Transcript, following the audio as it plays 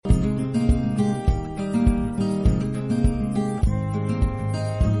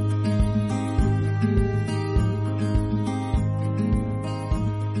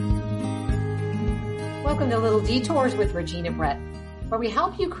Little Detours with Regina Brett, where we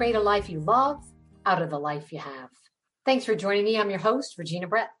help you create a life you love out of the life you have. Thanks for joining me. I'm your host, Regina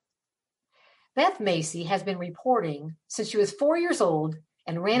Brett. Beth Macy has been reporting since she was 4 years old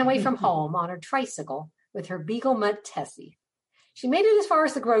and ran away from home on her tricycle with her beagle mutt Tessie. She made it as far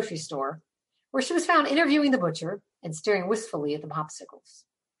as the grocery store, where she was found interviewing the butcher and staring wistfully at the popsicles.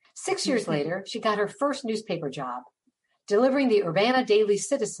 6 years later, she got her first newspaper job, delivering the Urbana Daily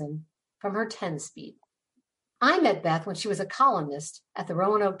Citizen from her 10-speed. I met Beth when she was a columnist at the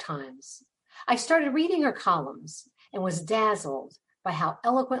Roanoke Times. I started reading her columns and was dazzled by how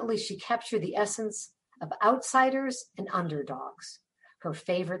eloquently she captured the essence of outsiders and underdogs, her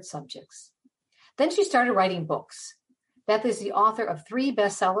favorite subjects. Then she started writing books. Beth is the author of 3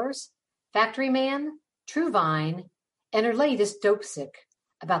 bestsellers, Factory Man, True Vine, and her latest, Dope Sick,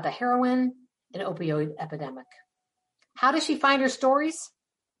 about the heroin and opioid epidemic. How does she find her stories?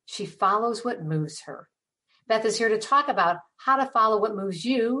 She follows what moves her. Beth is here to talk about how to follow what moves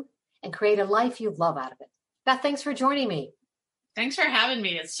you and create a life you love out of it. Beth, thanks for joining me. Thanks for having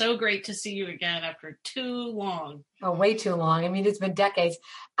me. It's so great to see you again after too long. Oh, way too long. I mean, it's been decades.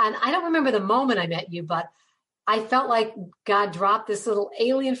 And I don't remember the moment I met you, but I felt like God dropped this little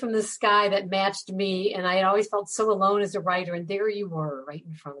alien from the sky that matched me. And I had always felt so alone as a writer. And there you were right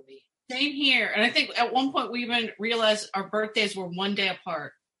in front of me. Same here. And I think at one point we even realized our birthdays were one day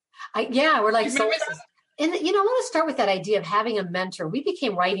apart. We're like solstices. And, I want to start with that idea of having a mentor. We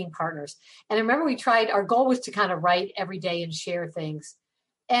became writing partners. And I remember our goal was to kind of write every day and share things.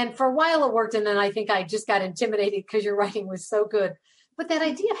 And for a while it worked. And then I think I just got intimidated because your writing was so good. But that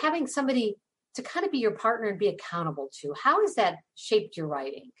idea of having somebody to kind of be your partner and be accountable to, how has that shaped your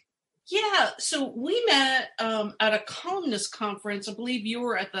writing? Yeah. So we met at a columnist conference. I believe you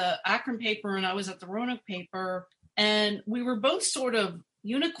were at the Akron paper and I was at the Roanoke paper. And we were both sort of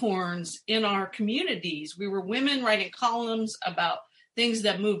unicorns in our communities. We were women writing columns about things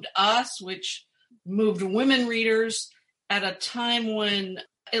that moved us, which moved women readers at a time when,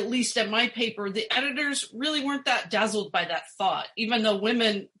 at least at my paper, the editors really weren't that dazzled by that thought, even though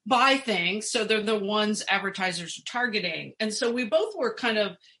women buy things. So they're the ones advertisers are targeting. And so we both were kind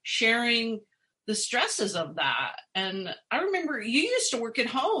of sharing the stresses of that. And I remember you used to work at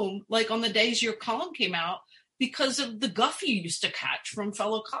home, like on the days your column came out, because of the guff you used to catch from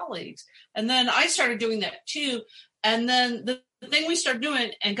fellow colleagues. And then I started doing that too. And then the thing we started doing,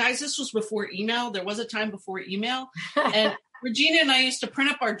 and guys, this was before email. There was a time before email. And Regina and I used to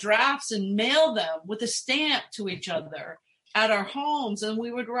print up our drafts and mail them with a stamp to each other at our homes. And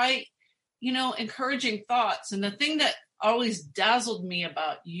we would write, encouraging thoughts. And the thing that always dazzled me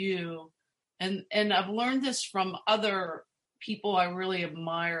about you, and I've learned this from other people I really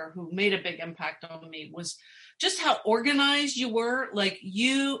admire who made a big impact on me, was just how organized you were. Like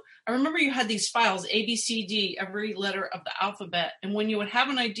I remember you had these files, A, B, C, D, every letter of the alphabet. And when you would have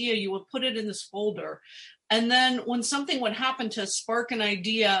an idea, you would put it in this folder. And then when something would happen to spark an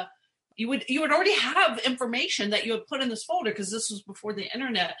idea, you would already have information that you would put in this folder, because this was before the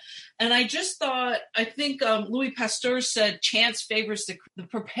internet. And I just thought, I think Louis Pasteur said, chance favors the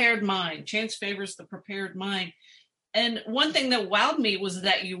prepared mind. Chance favors the prepared mind. And one thing that wowed me was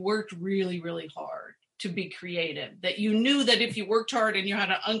that you worked really, really hard to be creative, that you knew that if you worked hard and you had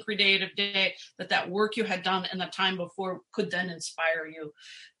an uncreative day, that work you had done in the time before could then inspire you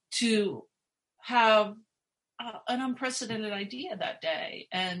to have an unprecedented idea that day.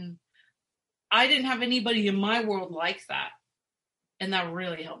 And I didn't have anybody in my world like that. And that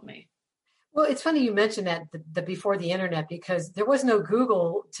really helped me. Well, it's funny you mentioned that the before the internet, because there was no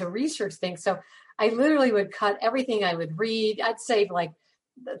Google to research things. So I literally would cut everything I would read. I'd save like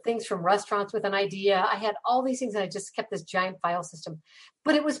things from restaurants with an idea. I had all these things, and I just kept this giant file system.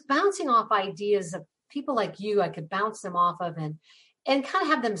 But it was bouncing off ideas of people like you. I could bounce them off of and kind of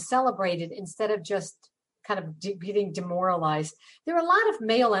have them celebrated instead of just kind of getting demoralized. There were a lot of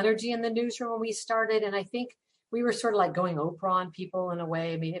male energy in the newsroom when we started, and I think we were sort of like going Oprah on people in a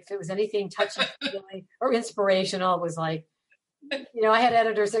way. I mean, if it was anything touchy-feely or inspirational, it was like, I had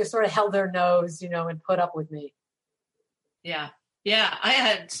editors that sort of held their nose, and put up with me. Yeah. Yeah. I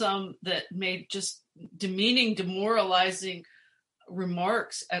had some that made just demeaning, demoralizing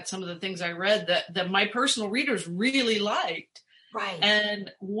remarks at some of the things I read that my personal readers really liked. Right.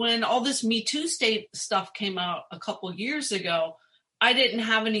 And when all this Me Too stuff came out a couple years ago, I didn't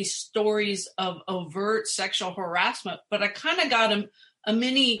have any stories of overt sexual harassment, but I kind of got a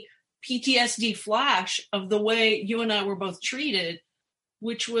mini PTSD flash of the way you and I were both treated,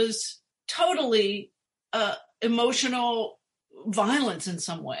 which was totally emotional violence in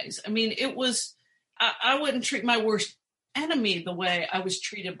some ways. I mean, it was, I wouldn't treat my worst enemy the way I was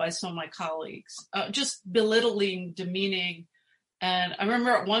treated by some of my colleagues, just belittling, demeaning. And I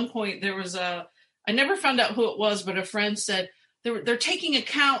remember at one point I never found out who it was, but a friend said they're taking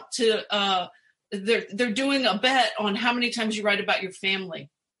account to, they're doing a bet on how many times you write about your family.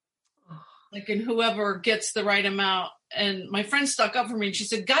 Like, and whoever gets the right amount. And my friend stuck up for me and she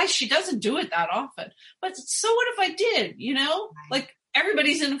said, guys, she doesn't do it that often. But so what if I did, like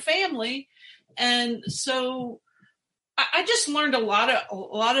everybody's in a family. And so I just learned a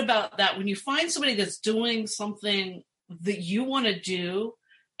lot about that. When you find somebody that's doing something that you want to do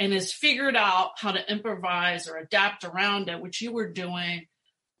and has figured out how to improvise or adapt around it, which you were doing.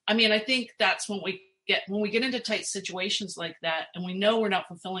 I mean, I think that's when we get into tight situations like that and we know we're not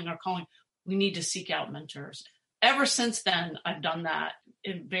fulfilling our calling, we need to seek out mentors. Ever since then, I've done that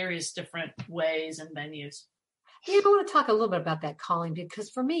in various different ways and venues. I want to talk a little bit about that calling, because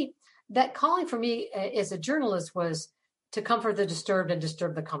for me, that calling for me as a journalist was to comfort the disturbed and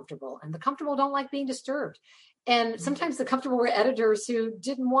disturb the comfortable. And the comfortable don't like being disturbed. And sometimes the comfortable were editors who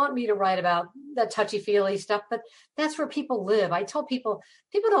didn't want me to write about that touchy-feely stuff, but that's where people live. I tell people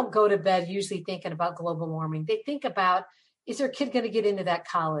don't go to bed usually thinking about global warming. They think about, is their kid going to get into that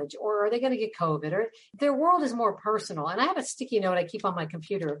college, or are they going to get COVID? Or their world is more personal. And I have a sticky note I keep on my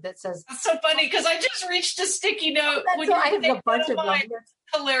computer that says... That's so funny, because I just reached a sticky note. I have a bunch of them.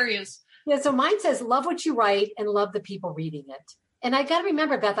 Hilarious. Yeah, so mine says, love what you write and love the people reading it. And I got to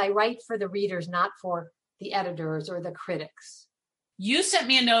remember, Beth, I write for the readers, not for the editors or the critics. You sent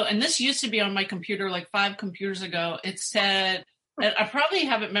me a note, and this used to be on my computer like 5 computers ago. It said, and I probably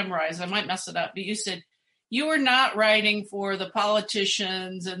have it memorized, I might mess it up, but you said, you are not writing for the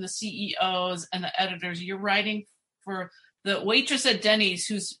politicians and the CEOs and the editors. You're writing for the waitress at Denny's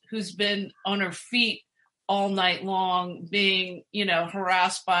who's been on her feet all night long being,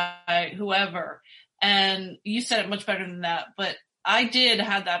 harassed by whoever. And you said it much better than that, but I did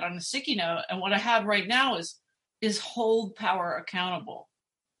have that on a sticky note. And what I have right now is hold power accountable.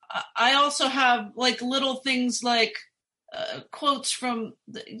 I also have like little things like quotes from,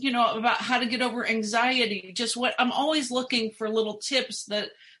 about how to get over anxiety. Just what I'm always looking for, little tips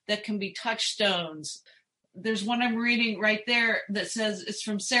that can be touchstones. There's one I'm reading right there that says, it's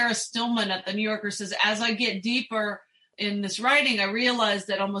from Sarah Stillman at the New Yorker, says, as I get deeper in this writing, I realize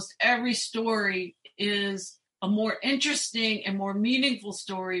that almost every story is a more interesting and more meaningful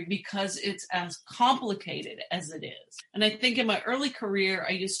story because it's as complicated as it is. And I think in my early career,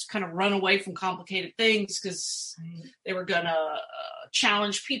 I used to kind of run away from complicated things because they were going to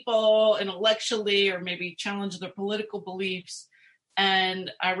challenge people intellectually or maybe challenge their political beliefs. And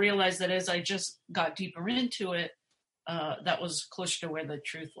I realized that as I just got deeper into it, that was closer to where the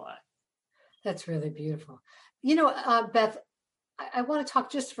truth lies. That's really beautiful. Beth, I want to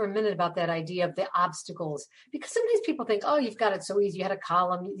talk just for a minute about that idea of the obstacles, because sometimes people think, oh, you've got it so easy. You had a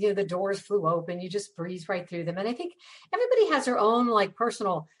column, the doors flew open, you just breeze right through them. And I think everybody has their own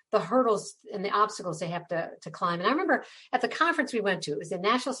personal, the hurdles and the obstacles they have to climb. And I remember at the conference we went to, it was the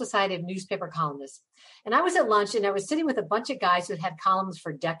National Society of Newspaper Columnists. And I was at lunch and I was sitting with a bunch of guys who had columns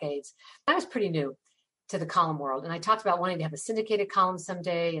for decades. I was pretty new to the column world. And I talked about wanting to have a syndicated column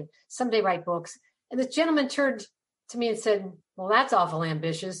someday and someday write books. And this gentleman turned to me and said, well, that's awful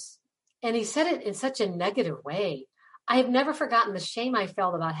ambitious. And he said it in such a negative way. I have never forgotten the shame I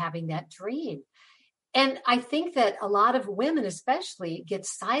felt about having that dream. And I think that a lot of women especially get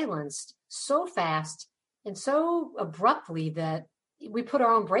silenced so fast and so abruptly that we put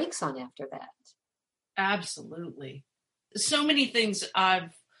our own brakes on after that. Absolutely. So many things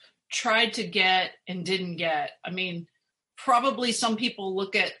I've tried to get and didn't get. I mean, probably some people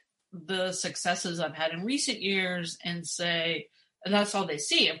look at the successes I've had in recent years and say, and that's all they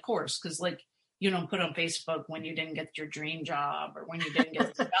see, of course, because you don't put on Facebook when you didn't get your dream job or when you didn't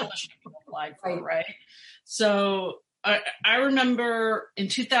get the scholarship you applied for, right? So I remember in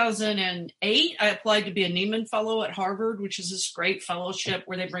 2008, I applied to be a Nieman Fellow at Harvard, which is this great fellowship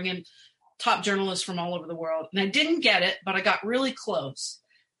where they bring in top journalists from all over the world. And I didn't get it, but I got really close.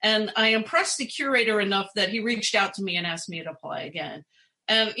 And I impressed the curator enough that he reached out to me and asked me to apply again.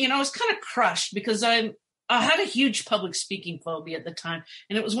 And, I was kind of crushed because I had a huge public speaking phobia at the time.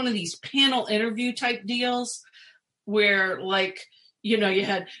 And it was one of these panel interview type deals where you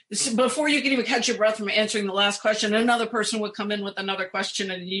had, before you could even catch your breath from answering the last question, another person would come in with another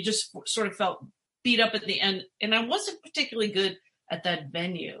question and you just sort of felt beat up at the end. And I wasn't particularly good at that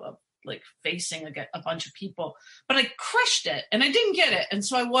venue of facing a bunch of people, but I crushed it and I didn't get it. And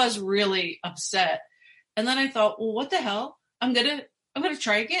so I was really upset. And then I thought, well, what the hell? I'm going to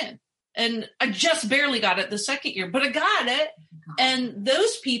try again. And I just barely got it the second year, but I got it. And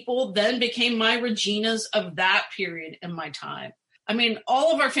those people then became my Reginas of that period in my time. I mean,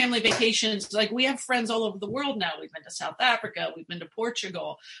 all of our family vacations, like we have friends all over the world now. We've been to South Africa. We've been to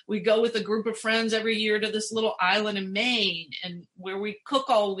Portugal. We go with a group of friends every year to this little island in Maine, and where we cook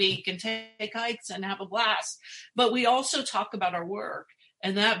all week and take hikes and have a blast. But we also talk about our work,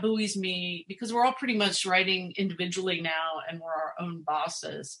 and that buoys me because we're all pretty much writing individually now, and we're our own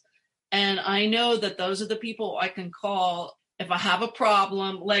bosses. And I know that those are the people I can call if I have a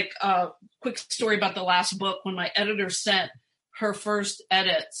problem. Like a quick story about the last book, when my editor sent her first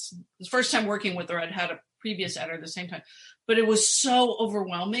edits. The first time working with her, I'd had a previous editor at the same time, but it was so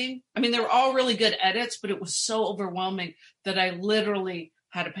overwhelming. I mean, they were all really good edits, but it was so overwhelming that I literally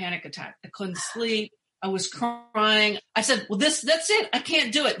had a panic attack. I couldn't sleep. I was crying. I said, well, that's it. I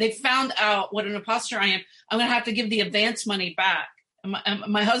can't do it. They found out what an imposter I am. I'm going to have to give the advance money back. And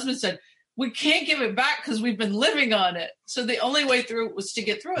my husband said, we can't give it back because we've been living on it. So the only way through it was to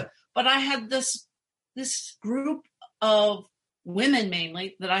get through it. But I had this group of women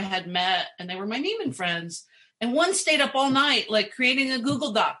mainly that I had met, and they were my Neiman friends. And one stayed up all night, like creating a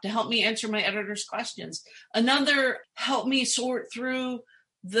Google Doc to help me answer my editor's questions. Another helped me sort through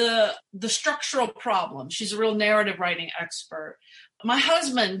the structural problems. She's a real narrative writing expert. My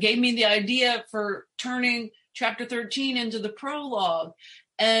husband gave me the idea for turning chapter 13 into the prologue.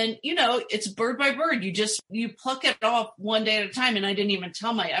 And, you know, it's bird by bird. You pluck it off one day at a time. And I didn't even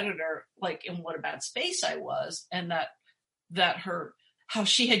tell my editor, like, in what a bad space I was, and how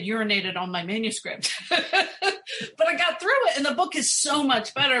she had urinated on my manuscript. But I got through it, and the book is so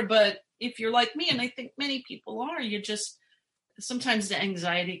much better. But if you're like me, and I think many people are, sometimes the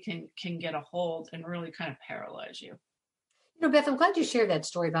anxiety can get a hold and really kind of paralyze you. You know, Beth, I'm glad you shared that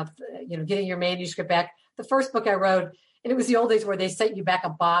story about, getting your manuscript back. The first book I wrote, and it was the old days where they sent you back a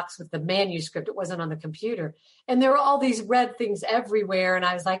box with the manuscript. It wasn't on the computer. And there were all these red things everywhere. And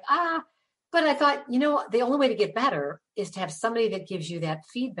I was like, but I thought, the only way to get better is to have somebody that gives you that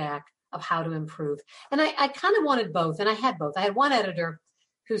feedback of how to improve. And I kind of wanted both, and I had both. I had one editor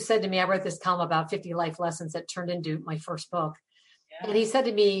who said to me, I wrote this column about 50 life lessons that turned into my first book. Yeah. And he said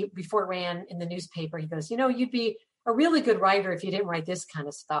to me before it ran in the newspaper, he goes, you'd be a really good writer if you didn't write this kind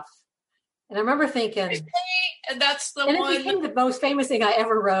of stuff. And I remember thinking, and that's the one. And it became the most famous thing I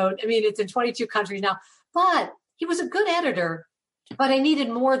ever wrote. I mean, it's in 22 countries now, but he was a good editor, but I needed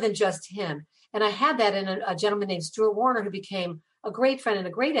more than just him. And I had that in a gentleman named Stuart Warner, who became a great friend and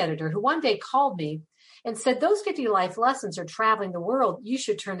a great editor, who one day called me and said, those 50 life lessons are traveling the world. You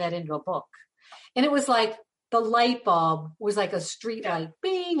should turn that into a book. And it was like the light bulb was like a street light,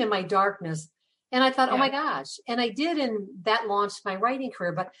 bing, in my darkness. And I thought, oh my gosh. And I did, and that launched my writing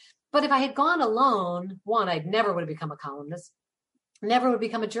career. But if I had gone alone, one, I never would have become a columnist, never would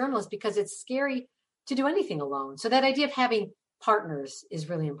become a journalist, because it's scary to do anything alone. So that idea of having partners is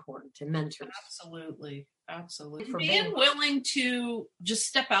really important, and mentors. Absolutely. Being willing to just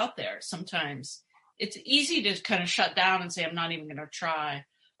step out there sometimes. It's easy to kind of shut down and say, I'm not even going to try.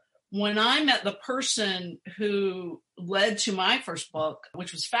 When I met the person who led to my first book,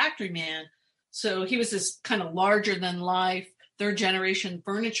 which was Factory Man, so he was this kind of larger than life, third generation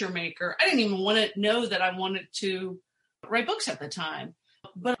furniture maker. I didn't even want to know that I wanted to write books at the time.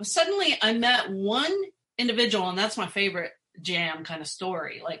 But suddenly I met one individual, and that's my favorite jam kind of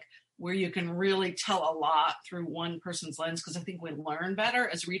story, like where you can really tell a lot through one person's lens, because I think we learn better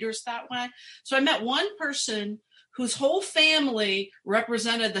as readers that way. So I met one person whose whole family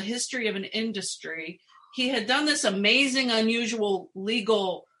represented the history of an industry. He had done this amazing, unusual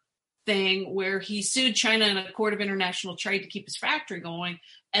legal thing where he sued China in a court of international trade to keep his factory going.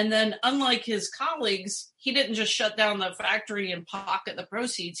 And then, unlike his colleagues, he didn't just shut down the factory and pocket the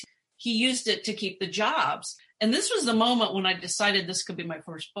proceeds. He used it to keep the jobs. And this was the moment when I decided this could be my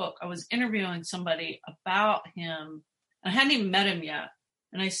first book. I was interviewing somebody about him. I hadn't even met him yet.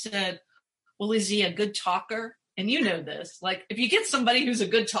 And I said, well, is he a good talker? And you know this, like if you get somebody who's a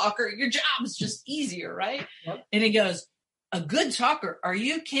good talker, your job is just easier, right? Yep. And he goes, a good talker? Are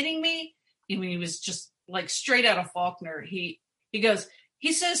you kidding me? I mean, he was just like straight out of Faulkner. He goes,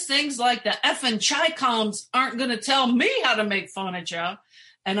 he says things like the effing Chi-Coms aren't going to tell me how to make furniture.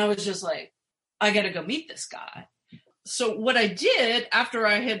 And I was just like, I got to go meet this guy. So what I did after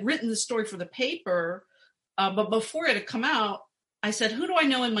I had written the story for the paper, but before it had come out, I said, who do I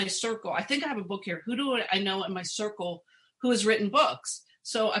know in my circle? I think I have a book here. Who do I know in my circle who has written books?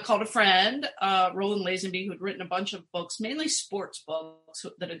 So I called a friend, Roland Lazenby, who had written a bunch of books, mainly sports books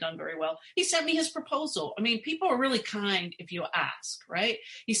that had done very well. He sent me his proposal. I mean, people are really kind if you ask, right?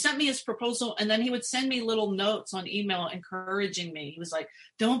 He sent me his proposal, and then he would send me little notes on email encouraging me. He was like,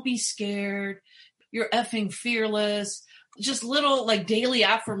 don't be scared. You're effing fearless. just little like daily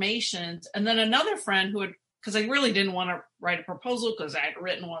affirmations. And then another friend who had, because I really didn't want to write a proposal because I had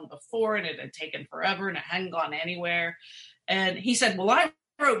written one before and it had taken forever and it hadn't gone anywhere. And he said, well, I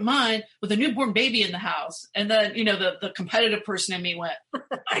wrote mine with a newborn baby in the house. And then, the competitive person in me went,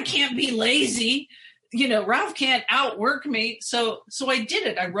 I can't be lazy. Ralph can't outwork me. So I did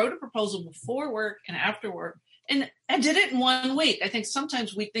it. I wrote a proposal before work and after work, and I did it in 1 week. I think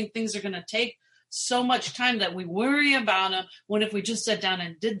sometimes we think things are going to take so much time that we worry about them, when if we just sat down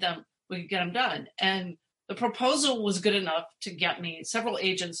and did them, we could get them done. And the proposal was good enough to get me several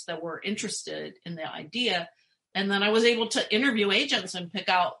agents that were interested in the idea. And then I was able to interview agents and pick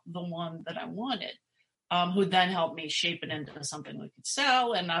out the one that I wanted, who then helped me shape it into something we could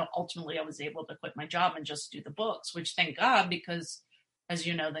sell. And ultimately I was able to quit my job and just do the books, which thank God, because as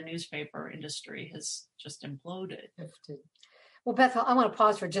you know, the newspaper industry has just imploded. Well, Beth, I want to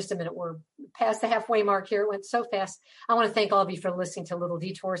pause for just a minute. We're past the halfway mark here. It went so fast. I want to thank all of you for listening to Little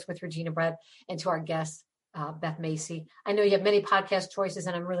Detours with Regina Brett, and to our guest, Beth Macy. I know you have many podcast choices,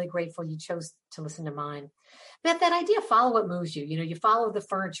 and I'm really grateful you chose to listen to mine. Beth, that idea, follow what moves you. You follow the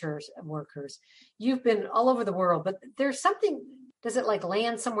furniture workers. You've been all over the world, but there's something, does it like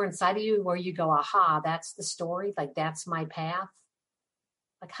land somewhere inside of you where you go, aha, that's the story. Like, that's my path.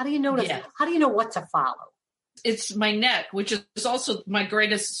 Like, how do you notice? Yeah. How do you know what to follow? It's my neck, which is also my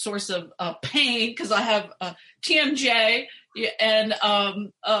greatest source of pain, because I have TMJ, and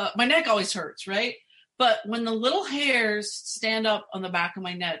my neck always hurts, right? But when the little hairs stand up on the back of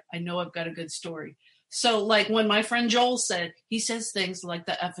my neck, I know I've got a good story. So like when my friend Joel said, he says things like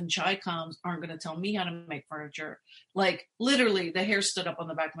the F and Chi-Coms aren't going to tell me how to make furniture. Like literally the hair stood up on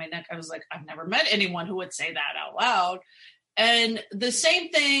the back of my neck. I was like, I've never met anyone who would say that out loud. And the same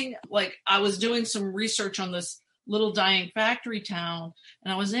thing, like I was doing some research on this little dying factory town,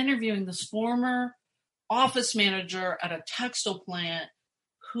 and I was interviewing this former office manager at a textile plant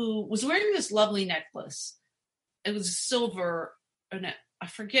who was wearing this lovely necklace. It was silver, and I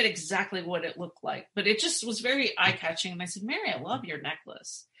forget exactly what it looked like, but it just was very eye-catching. And I said, Mary, I love your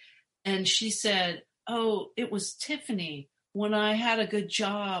necklace. And she said, oh, it was Tiffany. When I had a good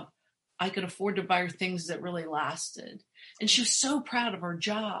job, I could afford to buy her things that really lasted. And she was so proud of her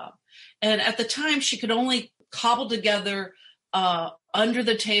job. And at the time, she could only cobble together under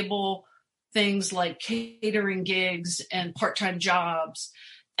the table things like catering gigs and part-time jobs.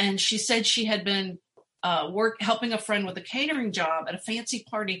 And she said she had been helping a friend with a catering job at a fancy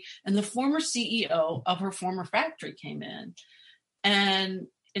party, and the former CEO of her former factory came in. And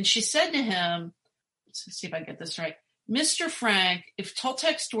she said to him, let's see if I get this right, Mr. Frank, if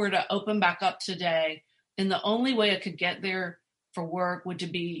Tultex were to open back up today, and the only way I could get there for work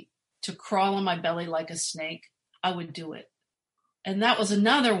would be to crawl on my belly like a snake, I would do it. And that was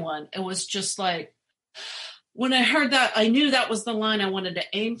another one. It was just like, when I heard that, I knew that was the line I wanted to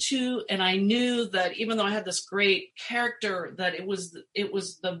aim to. And I knew that even though I had this great character, that it was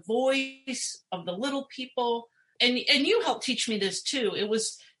the voice of the little people. And you helped teach me this too.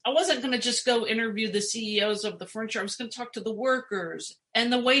 I wasn't going to just go interview the CEOs of the furniture. I was going to talk to the workers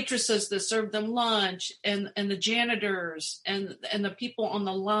and the waitresses that served them lunch, and the janitors and the people on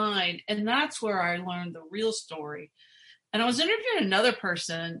the line. And that's where I learned the real story. And I was interviewing another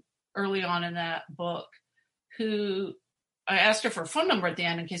person early on in that book who I asked her for a phone number at the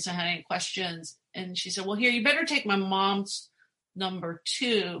end in case I had any questions. And she said, well, here, you better take my mom's number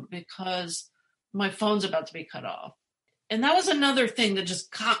too, because my phone's about to be cut off. And that was another thing that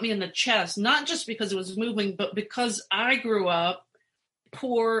just caught me in the chest, not just because it was moving, but because I grew up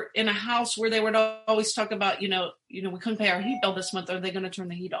poor in a house where they would always talk about, we couldn't pay our heat bill this month. Are they going to turn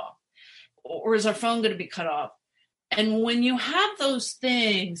the heat off? Or is our phone going to be cut off? And when you have those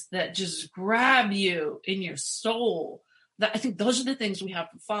things that just grab you in your soul, I think those are the things we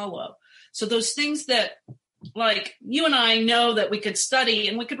have to follow. So those things that, like, you and I know that we could study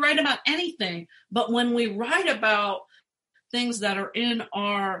and we could write about anything, but when we write about things that are in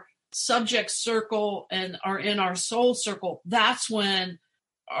our subject circle and are in our soul circle, that's when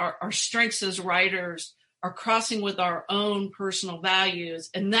our strengths as writers are crossing with our own personal values.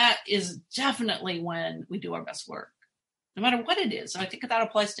 And that is definitely when we do our best work, no matter what it is. I think that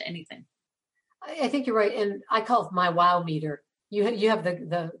applies to anything. I think you're right. And I call it my wow meter. You have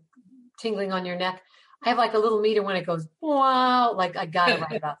the tingling on your neck. I have like a little meter when it goes, wow, like I got to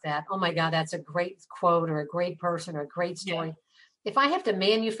write about that. Oh my God, that's a great quote or a great person or a great story. Yeah. If I have to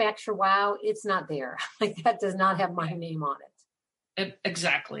manufacture wow, it's not there. Like that does not have my name on it.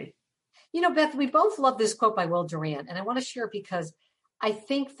 Exactly. Beth, we both love this quote by Will Durant, and I want to share it because I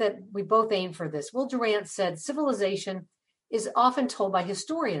think that we both aim for this. Will Durant said, civilization is often told by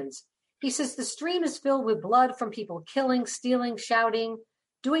historians. He says the stream is filled with blood from people killing, stealing, shouting,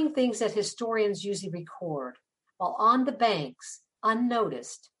 doing things that historians usually record, while on the banks,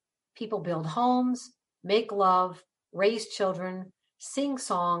 unnoticed, people build homes, make love, raise children, sing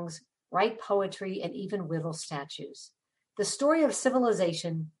songs, write poetry, and even whittle statues. The story of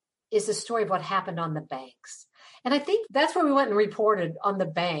civilization is the story of what happened on the banks. And I think that's where we went and reported, on the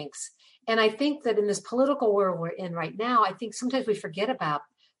banks. And I think that in this political world we're in right now, I think sometimes we forget about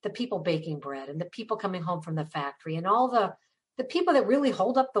the people baking bread and the people coming home from the factory and all the people that really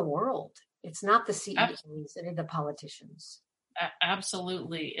hold up the world. It's not the CEOs and the politicians.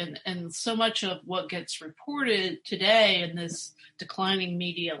 Absolutely. And so much of what gets reported today in this declining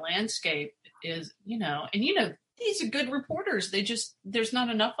media landscape is, these are good reporters. There's not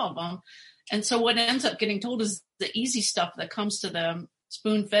enough of them. And so what ends up getting told is the easy stuff that comes to them,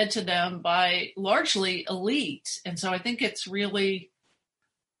 spoon fed to them by largely elites. And so I think it's really,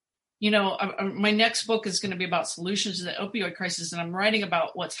 my next book is going to be about solutions to the opioid crisis. And I'm writing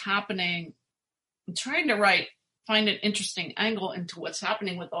about what's happening. I'm trying to find an interesting angle into what's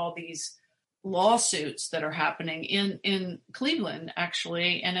happening with all these lawsuits that are happening in Cleveland,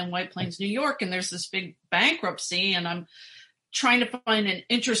 actually, and in White Plains, New York. And there's this big bankruptcy, and I'm trying to find an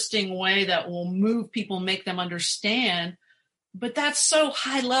interesting way that will move people, make them understand. But that's so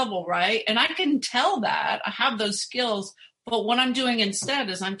high level, right? And I can tell that. I have those skills. But what I'm doing instead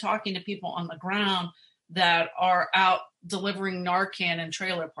is I'm talking to people on the ground that are out delivering Narcan in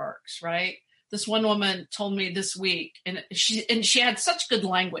trailer parks, right? This one woman told me this week, and she had such good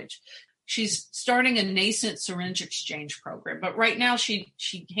language. She's starting a nascent syringe exchange program, but right now she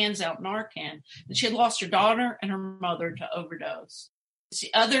hands out Narcan, and she had lost her daughter and her mother to overdose.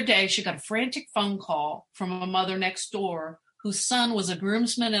 The other day, she got a frantic phone call from a mother next door whose son was a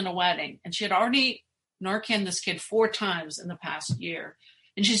groomsman in a wedding, and she had already Narcan this kid 4 times in the past year.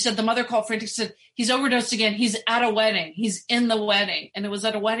 And she said the mother called frantic, said, he's overdosed again. He's at a wedding. He's in the wedding. And it was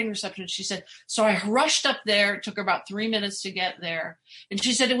at a wedding reception. She said, so I rushed up there. It took her about 3 minutes to get there. And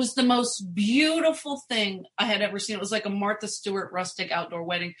she said it was the most beautiful thing I had ever seen. It was like a Martha Stewart rustic outdoor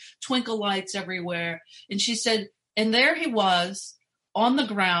wedding, twinkle lights everywhere. And she said, and there he was on the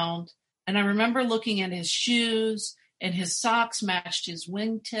ground. And I remember looking at his shoes, and his socks matched his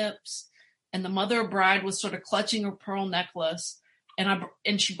wingtips. And the mother of bride was sort of clutching her pearl necklace.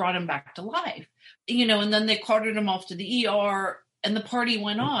 And she brought him back to life, and then they carted him off to the ER, and the party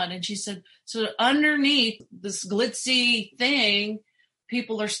went on. And she said, so underneath this glitzy thing,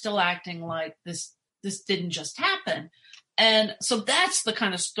 people are still acting like this didn't just happen. And so that's the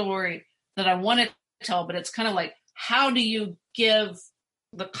kind of story that I want to tell, but it's kind of like, how do you give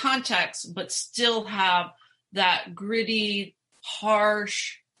the context, but still have that gritty,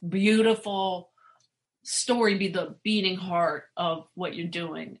 harsh, beautiful story be the beating heart of what you're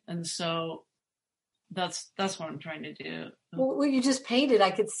doing? And so that's what I'm trying to do. Well, what you just painted,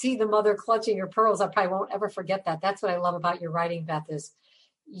 I could see the mother clutching her pearls. I probably won't ever forget that. That's what I love about your writing, Beth, is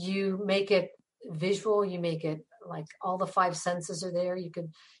you make it visual. You make it like all the 5 senses are there. You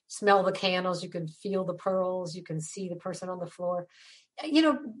can smell the candles. You can feel the pearls. You can see the person on the floor.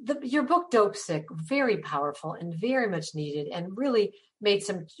 Your book, Dopesick, very powerful and very much needed, and really made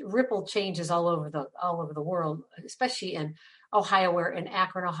some ripple changes all over the world, especially in Ohio, where in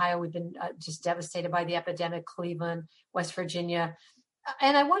Akron, Ohio, we've been just devastated by the epidemic, Cleveland, West Virginia.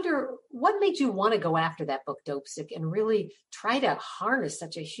 And I wonder, what made you want to go after that book, Dopesick, and really try to harness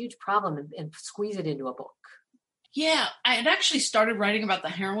such a huge problem and squeeze it into a book? Yeah, I had actually started writing about the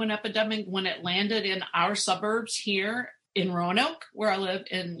heroin epidemic when it landed in our suburbs here in Roanoke, where I live,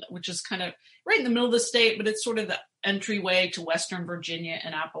 which is kind of right in the middle of the state, but it's sort of the entryway to Western Virginia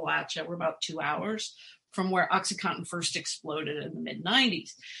and Appalachia. We're about 2 hours from where OxyContin first exploded in the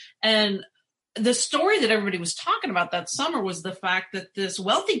mid-90s. And the story that everybody was talking about that summer was the fact that this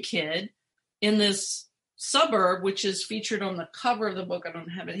wealthy kid in this suburb, which is featured on the cover of the book, I don't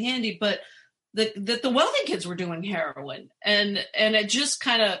have it handy, but that the wealthy kids were doing heroin. And it just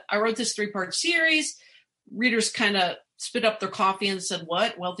kind of, I wrote this 3-part series. Readers kind of spit up their coffee and said,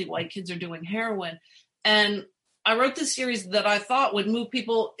 what? Wealthy white kids are doing heroin. And I wrote this series that I thought would move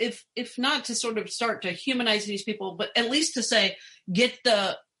people, if not to sort of start to humanize these people, but at least to say, get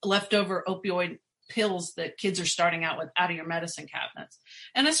the leftover opioid pills that kids are starting out with out of your medicine cabinets.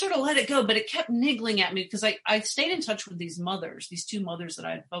 And I sort of let it go, but it kept niggling at me because I stayed in touch with these mothers, these 2 mothers that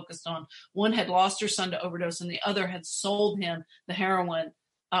I had focused on. One had lost her son to overdose, and the other had sold him the heroin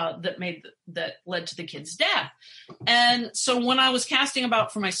that led to the kid's death. And so when I was casting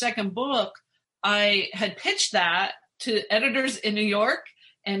about for my second book, I had pitched that to editors in New York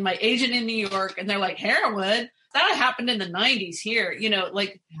and my agent in New York, and they're like, heroin? That happened in the 90s here,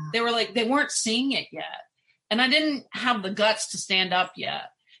 they were like, they weren't seeing it yet. And I didn't have the guts to stand up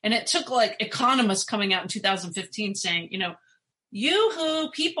yet. And it took like economists coming out in 2015 saying,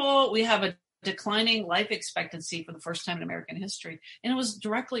 yoo-hoo, people, we have a declining life expectancy for the first time in American history. And it was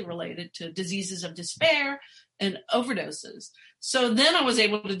directly related to diseases of despair and overdoses. So then I was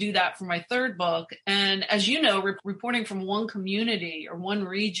able to do that for my third book. And as you know, reporting from one community or one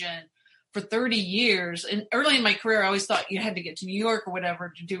region for 30 years, and early in my career, I always thought you had to get to New York or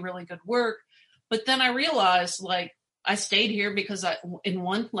whatever to do really good work. But then I realized, like, I stayed here in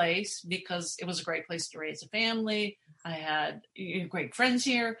one place because it was a great place to raise a family. I had great friends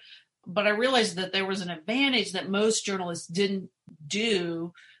here. But I realized that there was an advantage that most journalists didn't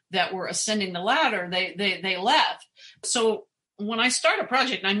do that were ascending the ladder. They left. So when I start a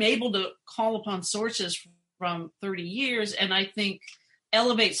project, I'm able to call upon sources from 30 years and I think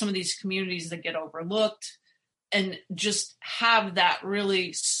elevate some of these communities that get overlooked and just have that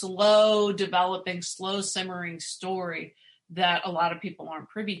really slow developing, slow simmering story that a lot of people aren't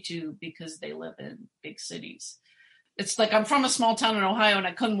privy to because they live in big cities. It's like I'm from a small town in Ohio and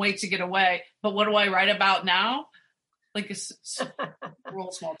I couldn't wait to get away. But what do I write about now? Like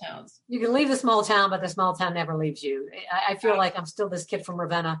rural small towns. You can leave the small town, but the small town never leaves you. I feel like I'm still this kid from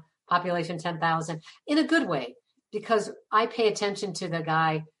Ravenna, population 10,000, in a good way, because I pay attention to the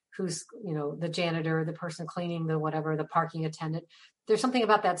guy who's, the janitor, the person cleaning the whatever, the parking attendant. There's something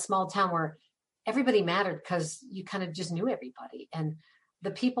about that small town where everybody mattered because you kind of just knew everybody. And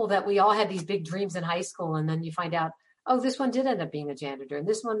the people that we all had these big dreams in high school, and then you find out, oh, this one did end up being a janitor, and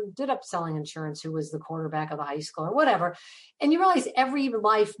this one did up selling insurance, who was the quarterback of the high school or whatever. And you realize every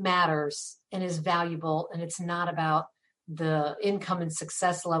life matters and is valuable, and it's not about the income and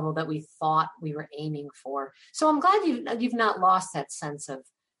success level that we thought we were aiming for. So I'm glad you've not lost that sense of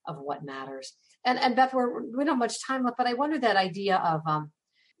what matters. And Beth, we don't have much time left, but I wonder that idea of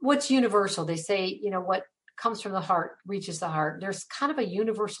what's universal. They say, what comes from the heart reaches the heart. There's kind of a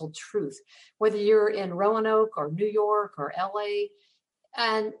universal truth, whether you're in Roanoke or New York or LA,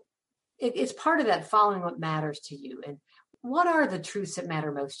 and it's part of that following what matters to you. And what are the truths that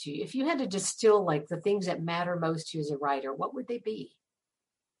matter most to you? If you had to distill like the things that matter most to you as a writer, what would they be?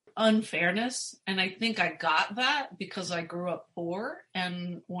 Unfairness. And I think I got that because I grew up poor.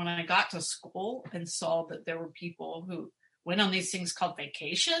 And when I got to school and saw that there were people who went on these things called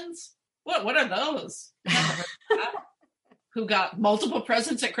vacations, what are those? Who got multiple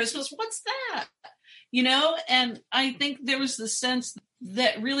presents at Christmas? What's that? And I think there was the sense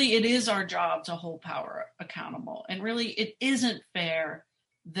that really it is our job to hold power accountable. And really it isn't fair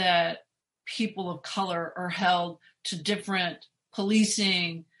that people of color are held to different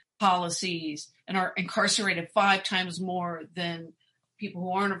policing policies and are incarcerated 5 times more than people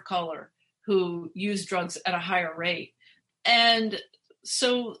who aren't of color, who use drugs at a higher rate. And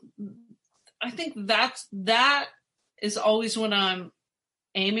so I think that is always what I'm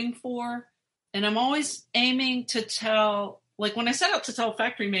aiming for. And I'm always aiming to tell, like when I set out to tell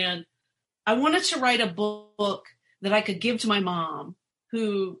Factory Man, I wanted to write a book that I could give to my mom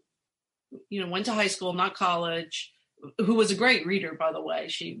who, went to high school, not college, who was a great reader, by the way.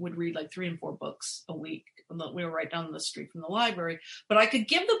 She would read like 3 and 4 books a week. We were right down the street from the library. But I could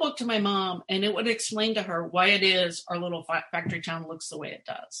give the book to my mom and it would explain to her why it is our little factory town looks the way it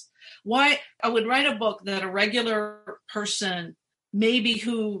does. Why I would write a book that a regular person, maybe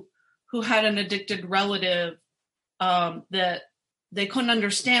who had an addicted relative, that they couldn't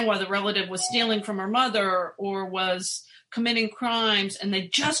understand why the relative was stealing from her mother or was committing crimes, and they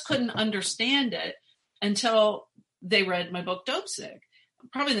just couldn't understand it until they read my book, Dopesick.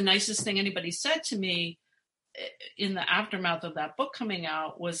 Probably the nicest thing anybody said to me in the aftermath of that book coming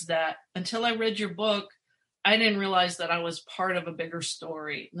out was that until I read your book, I didn't realize that I was part of a bigger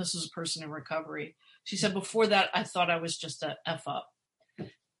story. And this is a person in recovery. She said, before that, I thought I was just a F up.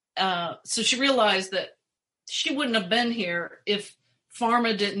 So she realized that she wouldn't have been here if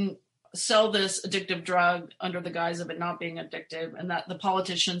pharma didn't sell this addictive drug under the guise of it not being addictive, and that the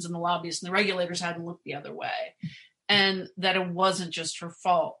politicians and the lobbyists and the regulators hadn't looked the other way, and that it wasn't just her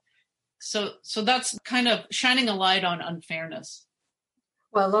fault. So that's kind of shining a light on unfairness.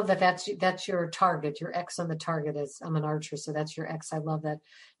 Well, I love that. That's your target. Your X on the target is, I'm an archer, so that's your X. I love that.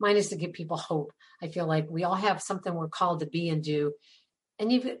 Mine is to give people hope. I feel like we all have something we're called to be and do.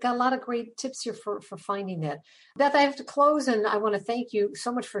 And you've got a lot of great tips here for finding that. Beth, I have to close, and I want to thank you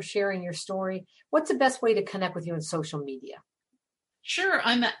so much for sharing your story. What's the best way to connect with you on social media? Sure.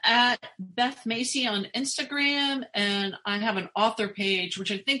 I'm at Beth Macy on Instagram, and I have an author page,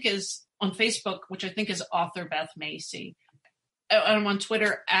 which I think is on Facebook, which I think is Author Beth Macy. I'm on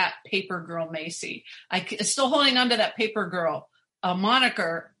Twitter at Paper Girl Macy. I'm still holding on to that Paper Girl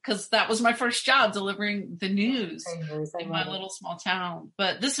moniker because that was my first job, delivering the news in my little small town.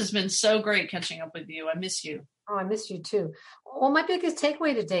 But this has been so great catching up with you. I miss you. Oh, I miss you too. Well, my biggest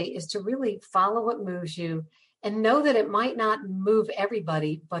takeaway today is to really follow what moves you and know that it might not move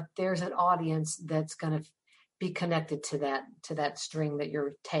everybody, but there's an audience that's going to be connected to that string that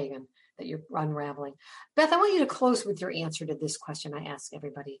you're tagging, that you're unraveling. Beth, I want you to close with your answer to this question I ask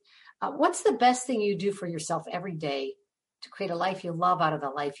everybody. What's the best thing you do for yourself every day to create a life you love out of the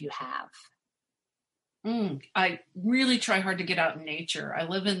life you have? I really try hard to get out in nature. I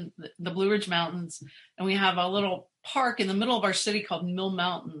live in the Blue Ridge Mountains, and we have a little park in the middle of our city called Mill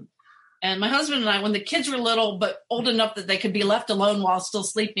Mountain. And my husband and I, when the kids were little, but old enough that they could be left alone while still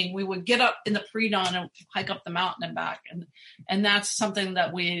sleeping, we would get up in the pre-dawn and hike up the mountain and back. And that's something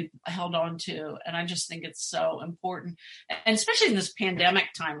that we held on to. And I just think it's so important. And especially in this pandemic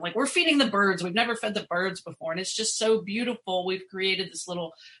time, like we're feeding the birds. We've never fed the birds before. And it's just so beautiful. We've created this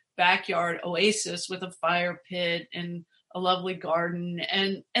little backyard oasis with a fire pit and a lovely garden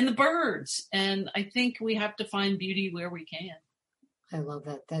and the birds. And I think we have to find beauty where we can. I love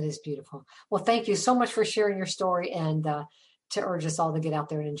that. That is beautiful. Well, thank you so much for sharing your story and to urge us all to get out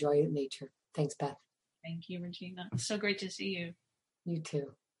there and enjoy nature. Thanks, Beth. Thank you, Regina. It's so great to see you. You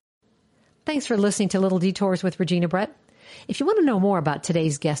too. Thanks for listening to Little Detours with Regina Brett. If you want to know more about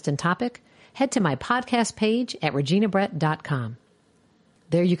today's guest and topic, head to my podcast page at reginabrett.com.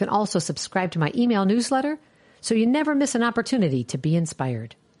 There you can also subscribe to my email newsletter so you never miss an opportunity to be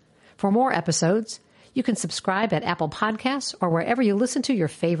inspired. For more episodes, you can subscribe at Apple Podcasts or wherever you listen to your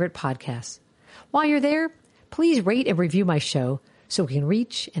favorite podcasts. While you're there, please rate and review my show so we can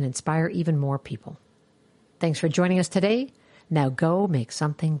reach and inspire even more people. Thanks for joining us today. Now go make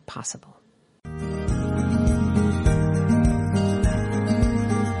something possible.